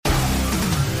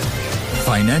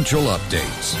Financial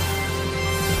updates.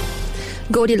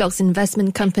 Goldilocks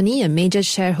Investment Company, a major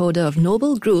shareholder of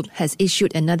Noble Group, has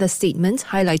issued another statement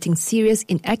highlighting serious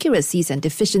inaccuracies and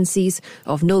deficiencies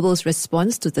of Noble's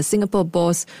response to the Singapore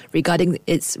boss regarding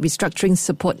its restructuring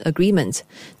support agreement.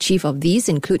 Chief of these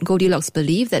include Goldilocks'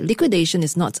 belief that liquidation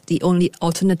is not the only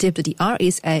alternative to the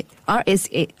RSA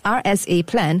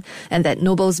plan, and that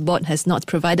Noble's board has not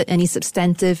provided any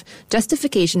substantive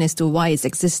justification as to why its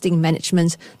existing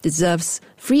management deserves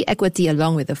free equity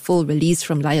along with a full release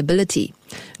from liability.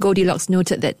 Goldilocks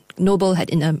noted that Noble had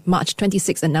in a March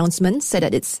 26 announcement said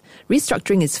that its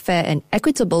restructuring is fair and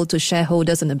equitable to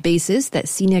shareholders on the basis that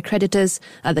senior creditors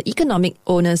are the economic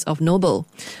owners of Noble.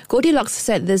 Goldilocks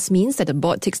said this means that the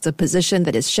board takes the position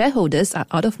that its shareholders are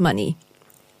out of money.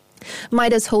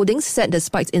 Midas Holdings said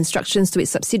despite instructions to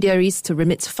its subsidiaries to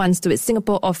remit funds to its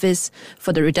Singapore office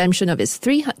for the redemption of its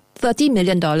 $30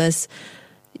 million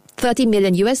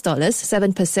US,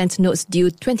 7% notes due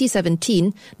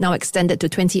 2017, now extended to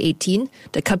 2018,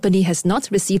 the company has not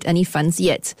received any funds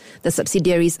yet. The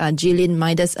subsidiaries are Jilin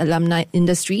Midas Alumni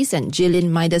Industries and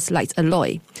Jilin Midas Light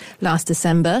Alloy. Last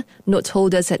December, note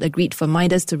holders had agreed for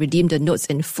Midas to redeem the notes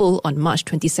in full on March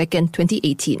 22,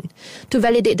 2018. To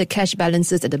validate the cash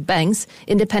balances at the banks,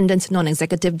 independent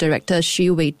non-executive director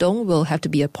Shi Wei-dong will have to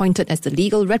be appointed as the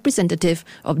legal representative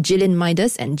of Jilin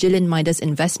Midas and Jilin Midas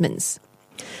Investments.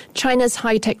 China's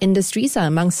high-tech industries are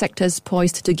among sectors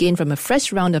poised to gain from a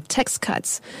fresh round of tax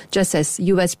cuts, just as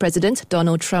US President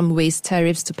Donald Trump weighs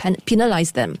tariffs to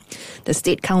penalize them. The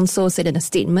State Council said in a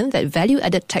statement that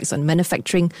value-added tax on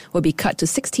manufacturing will be cut to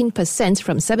 16%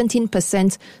 from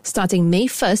 17% starting May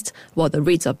 1st, while the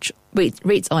rates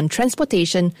on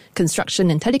transportation, construction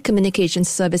and telecommunications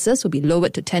services will be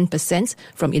lowered to 10%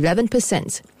 from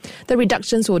 11%. The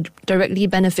reductions will directly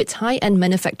benefit high-end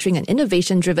manufacturing and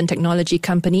innovation-driven technology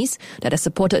companies that are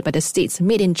supported by the state's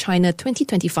Made in China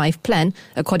 2025 plan,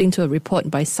 according to a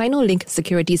report by Sinolink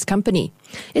Securities Company.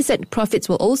 It said profits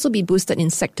will also be boosted in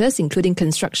sectors including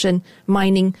construction,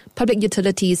 mining, public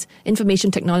utilities,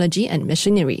 information technology and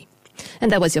machinery.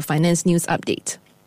 And that was your finance news update.